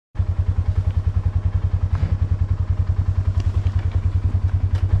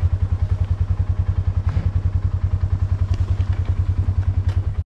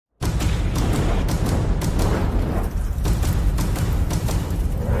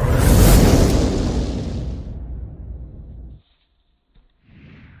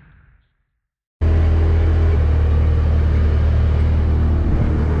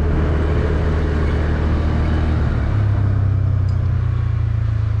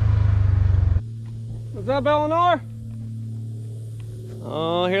What's up, Eleanor?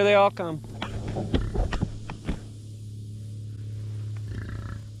 Oh, here they all come.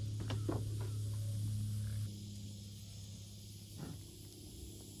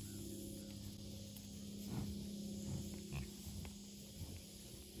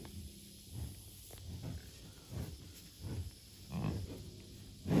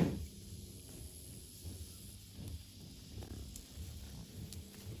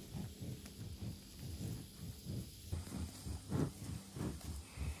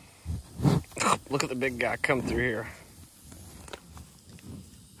 Look at the big guy come through here.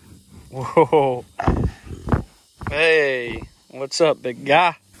 Whoa. Hey, what's up, big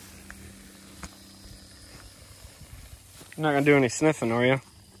guy? You're not gonna do any sniffing, are you?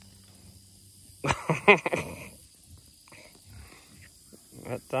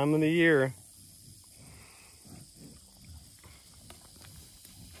 That time of the year.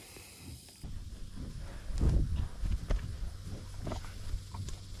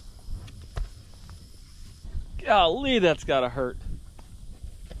 Golly, that's gotta hurt.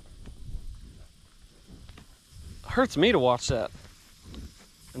 Hurts me to watch that.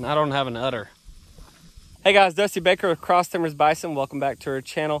 And I don't have an udder. Hey guys, Dusty Baker with Cross Timbers Bison. Welcome back to our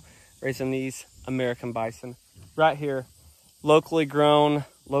channel. Raising these American bison. Right here, locally grown,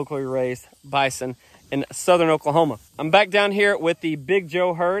 locally raised bison in southern Oklahoma. I'm back down here with the Big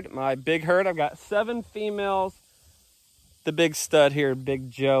Joe herd, my big herd. I've got 7 females. The big stud here,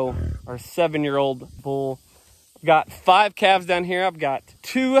 Big Joe, our 7-year-old bull. I've got 5 calves down here. I've got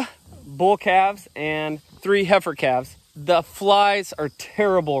 2 bull calves and 3 heifer calves. The flies are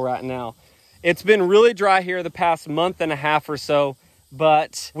terrible right now. It's been really dry here the past month and a half or so,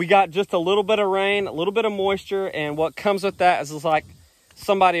 but we got just a little bit of rain, a little bit of moisture, and what comes with that is like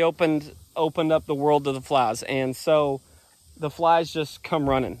somebody opened up the world to the flies, and so the flies just come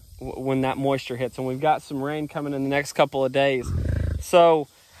running when that moisture hits, and we've got some rain coming in the next couple of days. So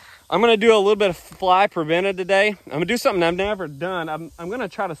I'm gonna do a little bit of fly prevented today. I'm gonna do something I've never done. I'm gonna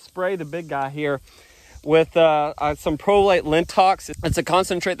try to spray the big guy here with some Prolate Lintox. It's a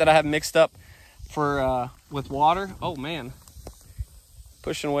concentrate that I have mixed up for with water. Oh man,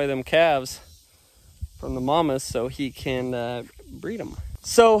 pushing away them calves from the mamas so he can breed them.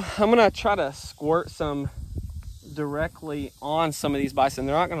 So I'm gonna try to squirt some directly on some of these bison.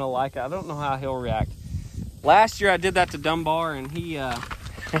 They're not gonna like it. I don't know how he'll react. Last year I did that to Dunbar and he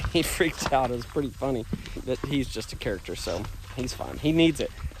he freaked out. It was pretty funny, but he's just a character, so he's fine. He needs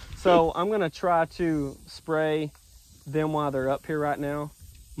it. So I'm gonna try to spray them while they're up here right now.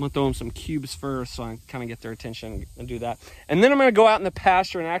 I'm gonna throw them some cubes first so I kind of get their attention and do that. And then I'm gonna go out in the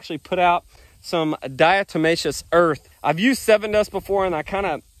pasture and actually put out some diatomaceous earth. I've used 7 Dust before and I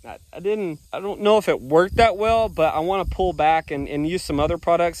don't know if it worked that well, but I want to pull back and use some other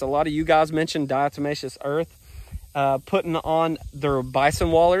products. A lot of you guys mentioned diatomaceous earth. Putting on their bison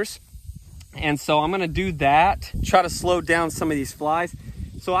wallers, and so I'm gonna do that, try to slow down some of these flies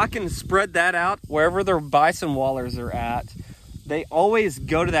so I can spread that out wherever their bison wallers are at. They always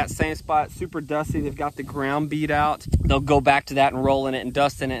go to that same spot, super dusty. They've got the ground beat out. They'll go back to that and roll in it and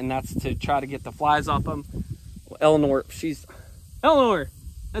dust in it, and that's to try to get the flies off them. Well, Eleanor,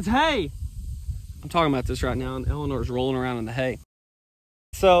 that's hay. I'm talking about this right now, and Eleanor's rolling around in the hay.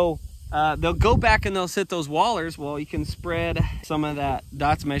 So they'll go back and they'll sit those wallers. Well, you can spread some of that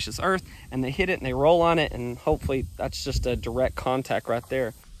diatomaceous earth and they hit it and they roll on it, and hopefully that's just a direct contact right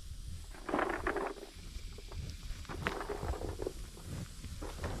there.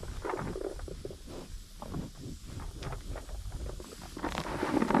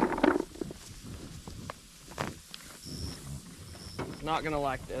 Not gonna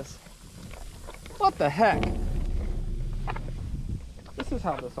like this. What the heck? This is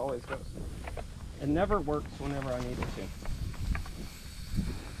how this always goes. It never works whenever I need it to.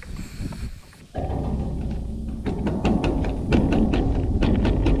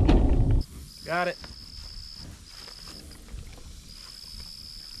 Got it.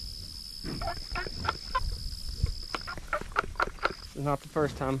 This is not the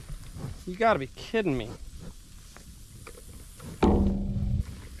first time. You gotta be kidding me.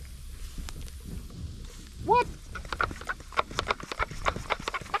 What?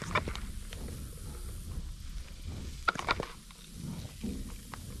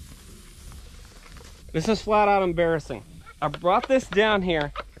 This is flat out embarrassing. I brought this down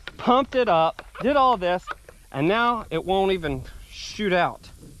here, pumped it up, did all this, and now it won't even shoot out.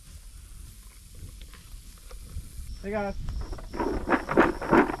 Hey guys,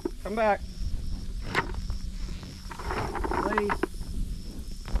 come back. Please.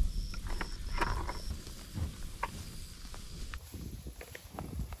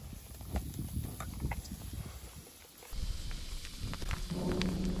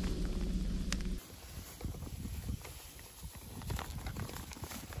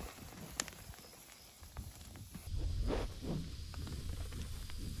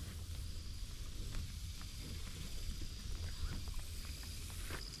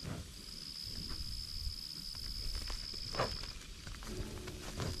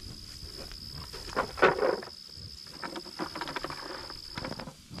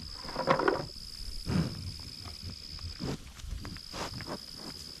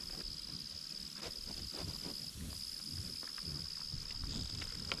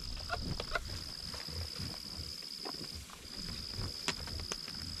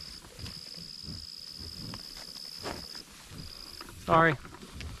 Sorry.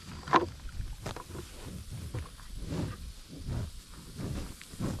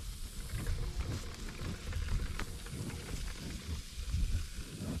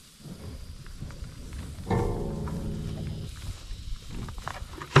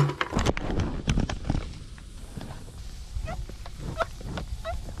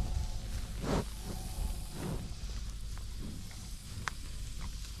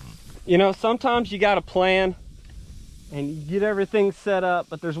 You know, sometimes you got a plan and you get everything set up,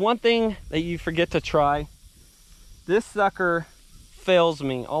 but there's one thing that you forget to try. This sucker fails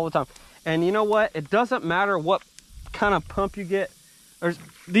me all the time. And you know what? It doesn't matter what kind of pump you get.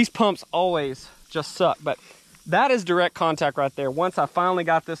 These pumps always just suck, but that is direct contact right there. Once I finally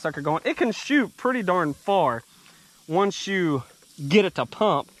got this sucker going, it can shoot pretty darn far once you get it to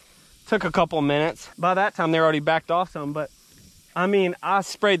pump. Took a couple minutes. By that time, they're already backed off some, but I mean, I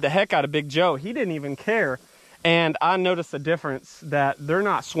sprayed the heck out of Big Joe. He didn't even care. And I noticed the difference that they're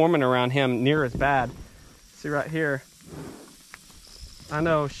not swarming around him near as bad. See right here. I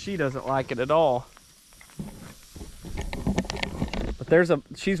know she doesn't like it at all. But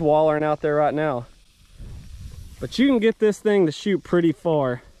she's wallering out there right now. But you can get this thing to shoot pretty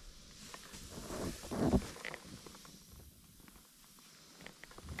far.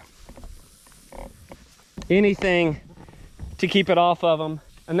 Anything to keep it off of them,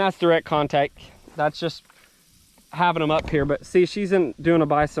 and that's direct contact. That's just having them up here. But see, she's doing a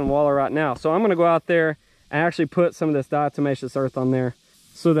Bison Wallow right now, so I'm going to go out there and actually put some of this diatomaceous earth on there,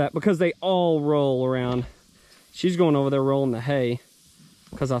 so that because they all roll around, she's going over there rolling the hay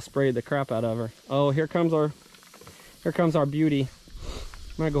because I sprayed the crap out of her. Oh, here comes our beauty.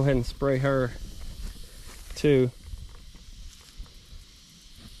 I'm gonna go ahead and spray her too.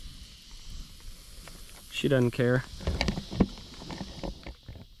 She doesn't care.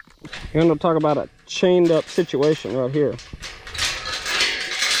 You're gonna talk about a chained up situation right here.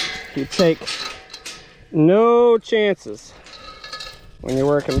 You take no chances when you're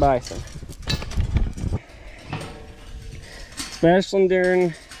working bison. Especially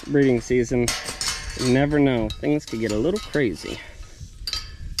during breeding season. You never know, things could get a little crazy.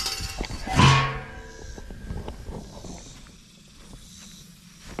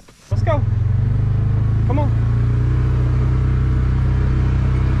 Let's go. Come on.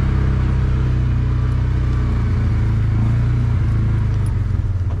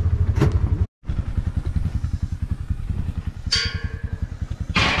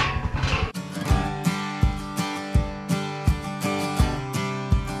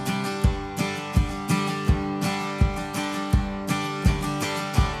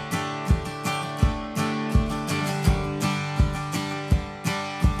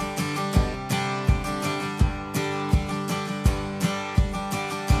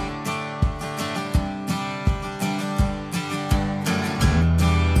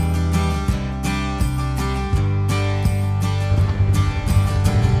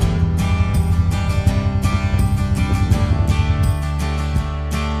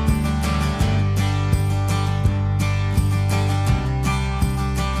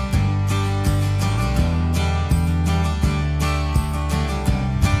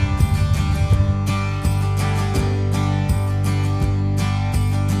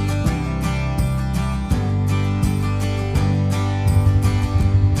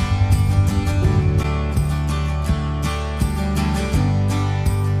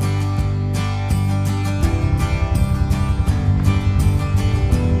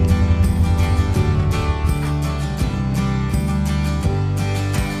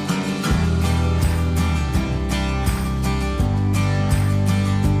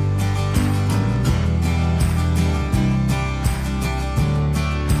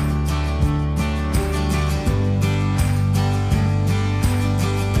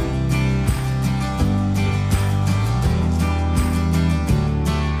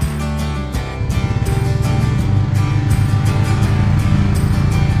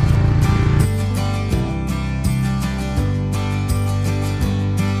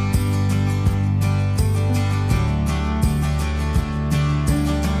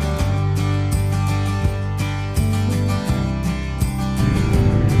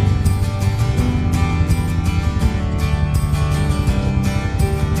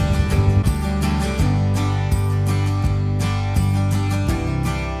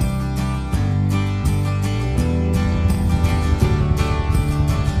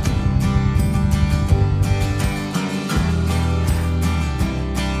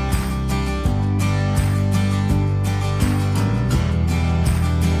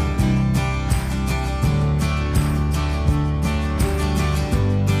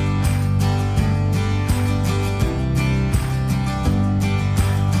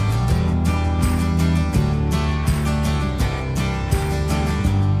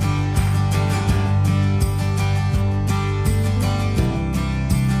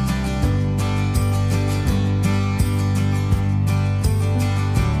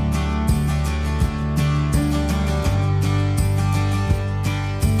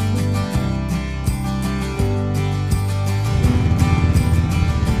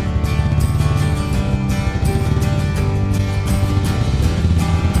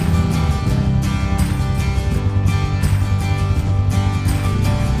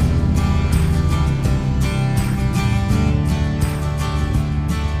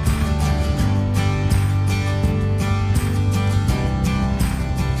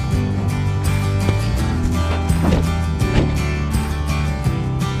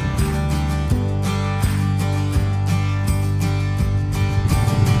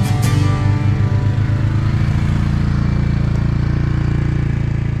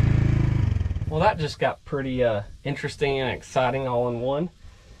 that just got pretty interesting and exciting all in one.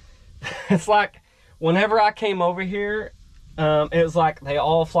 It's like whenever I came over here, it was like they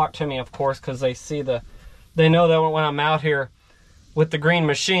all flocked to me, of course, because they know that when I'm out here with the green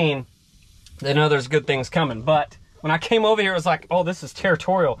machine, they know there's good things coming. But when I came over here, it was like, oh, this is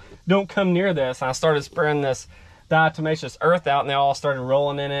territorial. Don't come near this. And I started spraying this diatomaceous earth out, and they all started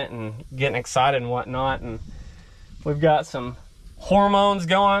rolling in it and getting excited and whatnot. And we've got some hormones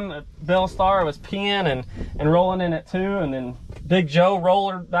going. Bill Star was peeing and rolling in it too, and then Big Joe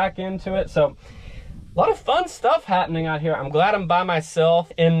rolled back into it. So a lot of fun stuff happening out here. I'm glad I'm by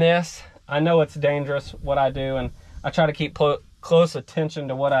myself in this. I know it's dangerous what I do, and I try to keep close attention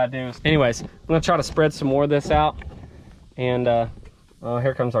to what I do. Anyways, I'm gonna try to spread some more of this out. And oh,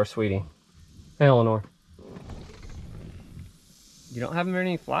 here comes our sweetie. Hey, Eleanor. You don't have very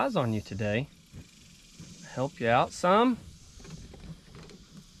many flies on you today. Help you out some.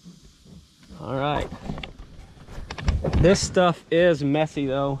 All right. This stuff is messy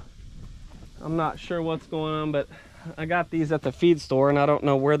though. I'm not sure what's going on, but I got these at the feed store, and I don't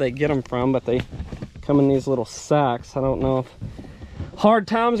know where they get them from, but they come in these little sacks. I don't know if hard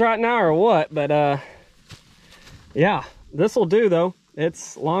times right now or what, but yeah, this will do though.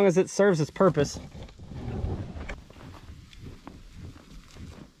 It's long as it serves its purpose.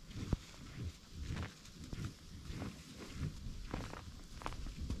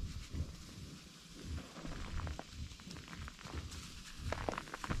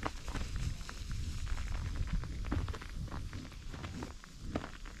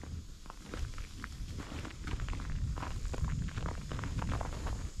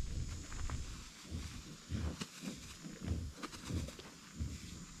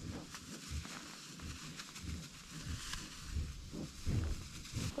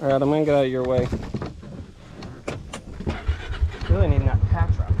 All right, I'm gonna get out of your way. Really need that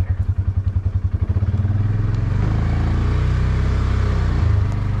patch right there.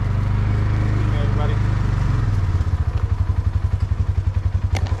 Hey, everybody.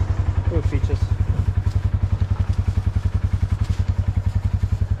 Ooh, peaches.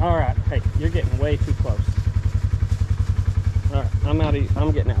 All right, hey, you're getting way too close. All right, I'm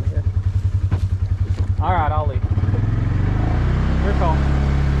getting out of here. All right, I'll leave. Your call.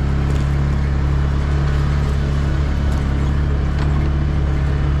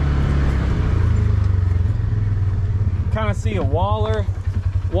 Kind of see a waller.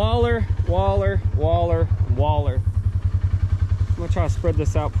 I'm gonna try to spread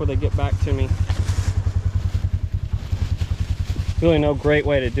this out before they get back to me. Really no great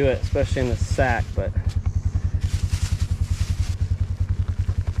way to do it, especially in the sack, but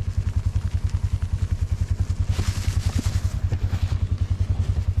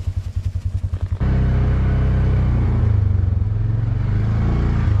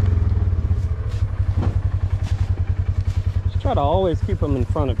try to always keep them in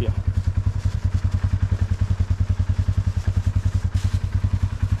front of you.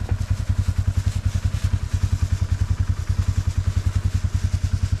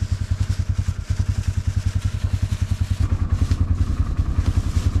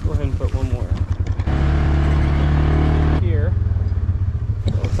 Go ahead and put one more here.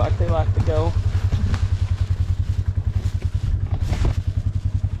 Looks like they like to go.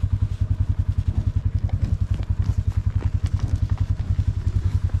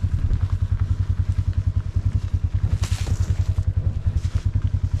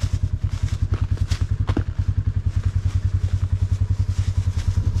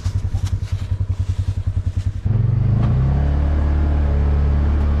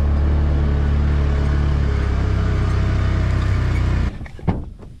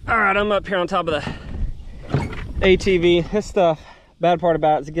 All right, I'm up here on top of the ATV. This stuff, bad part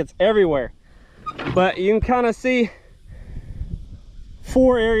about it is it gets everywhere. But you can kind of see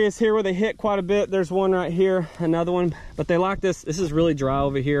 4 areas here where they hit quite a bit. There's one right here, another one. But they like this. This is really dry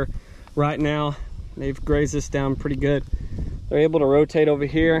over here right now. They've grazed this down pretty good. They're able to rotate over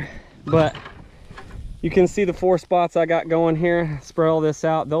here. But you can see the 4 spots I got going here. Spray all this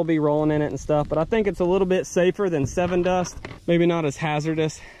out. They'll be rolling in it and stuff. But I think it's a little bit safer than 7 dust. Maybe not as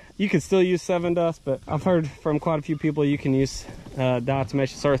hazardous. You can still use 7 dust, but I've heard from quite a few people you can use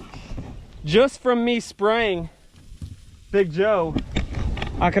diatomaceous earth. Just from me spraying Big Joe,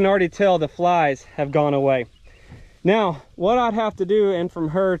 I can already tell the flies have gone away. Now, what I'd have to do, and from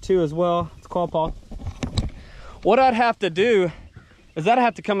her too as well, it's called Paul. What I'd have to do is I'd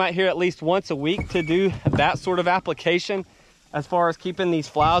have to come out here at least once a week to do that sort of application as far as keeping these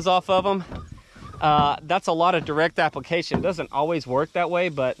flies off of them. That's a lot of direct application. It doesn't always work that way,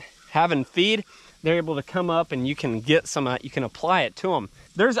 but having feed, they're able to come up and you can get some, you can apply it to them.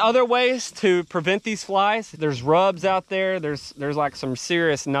 There's other ways to prevent these flies. There's rubs out there. There's like some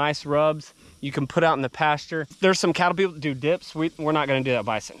serious nice rubs you can put out in the pasture. There's some cattle people that do dips. We're not gonna do that,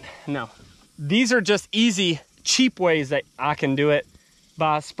 Bison. No. These are just easy, cheap ways that I can do it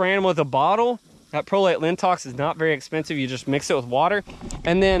by spraying them with a bottle. That Prolate Lintox is not very expensive. You just mix it with water.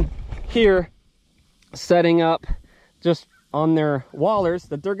 And then here, setting up just on their wallers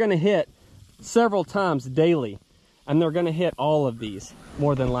that they're gonna hit several times daily. And they're gonna hit all of these,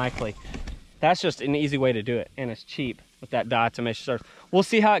 more than likely. That's just an easy way to do it, and it's cheap with that diatomaceous surface. We'll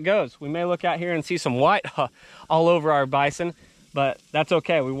see how it goes. We may look out here and see some white all over our bison, but that's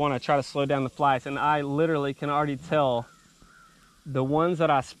okay. We wanna try to slow down the flies. And I literally can already tell the ones that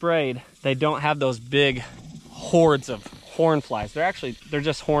I sprayed, they don't have those big hordes of horn flies. They're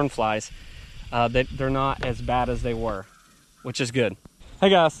just horn flies. They're not as bad as they were, which is good. Hey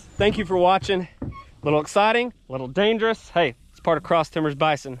guys, thank you for watching. A little exciting, a little dangerous. Hey, it's part of Cross Timbers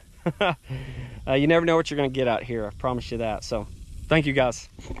Bison. You never know what you're gonna get out here, I promise you that. So, thank you guys.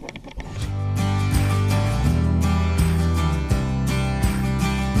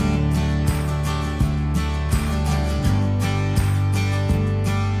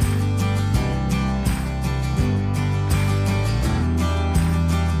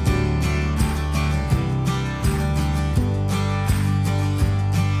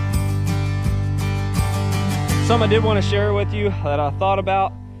 Something I did want to share with you that I thought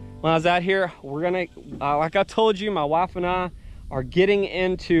about when I was out here. We're gonna, like I told you, my wife and I are getting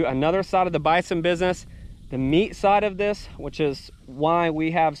into another side of the bison business, the meat side of this, which is why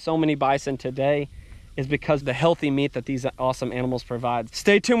we have so many bison today, is because of the healthy meat that these awesome animals provide.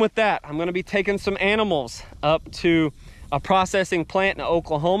 Stay tuned with that. I'm gonna be taking some animals up to a processing plant in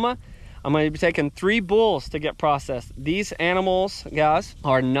Oklahoma. I'm going to be taking 3 bulls to get processed. These animals, guys,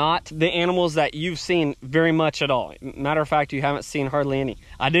 are not the animals that you've seen very much at all. Matter of fact, you haven't seen hardly any.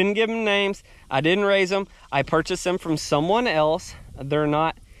 I didn't give them names. I didn't raise them. I purchased them from someone else. They're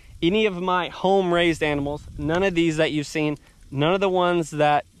not any of my home-raised animals. None of these that you've seen. None of the ones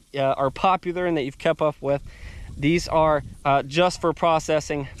that are popular and that you've kept up with. These are just for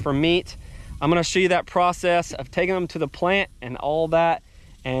processing, for meat. I'm going to show you that process of taking them to the plant and all that,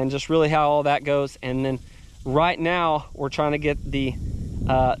 and just really how all that goes. And then right now we're trying to get the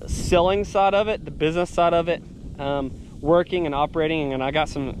selling side of it, the business side of it, working and operating.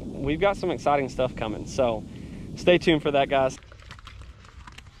 And we've got some exciting stuff coming. So stay tuned for that, guys.